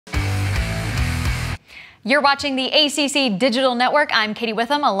You're watching the ACC Digital Network. I'm Katie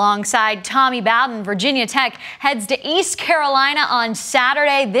Witham alongside Tommy Bowden. Virginia Tech heads to East Carolina on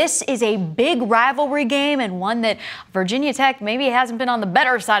Saturday. This is a big rivalry game and one that Virginia Tech maybe hasn't been on the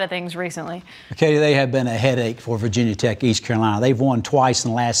better side of things recently. Katie, they have been a headache for Virginia Tech, East Carolina. They've won twice in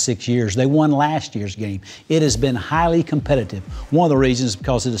the last 6 years. They won last year's game. It has been highly competitive. One of the reasons is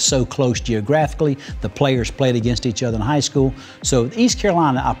because it is so close geographically. The players played against each other in high school. So East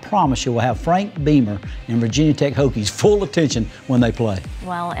Carolina, I promise you, will have Frank Beamer and Virginia Tech Hokies full attention when they play.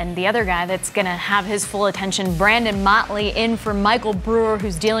 Well, and the other guy that's going to have his full attention, Brenden Motley, in for Michael Brewer,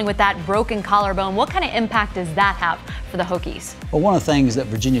 who's dealing with that broken collarbone. What kind of impact does that have for the Hokies? Well, one of the things that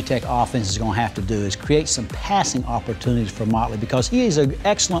Virginia Tech offense is going to have to do is create some passing opportunities for Motley, because he is an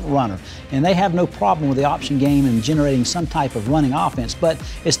excellent runner, and they have no problem with the option game and generating some type of running offense, but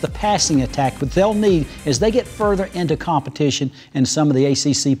it's the passing attack that they'll need as they get further into competition and some of the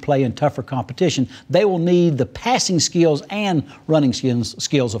ACC play in tougher competition. They will need the passing skills and running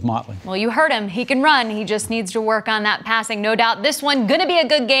skills of Motley. Well, you heard him. He can run. He just needs to work on that passing. No doubt this one going to be a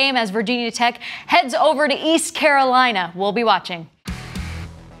good game as Virginia Tech heads over to East Carolina. We'll be watching.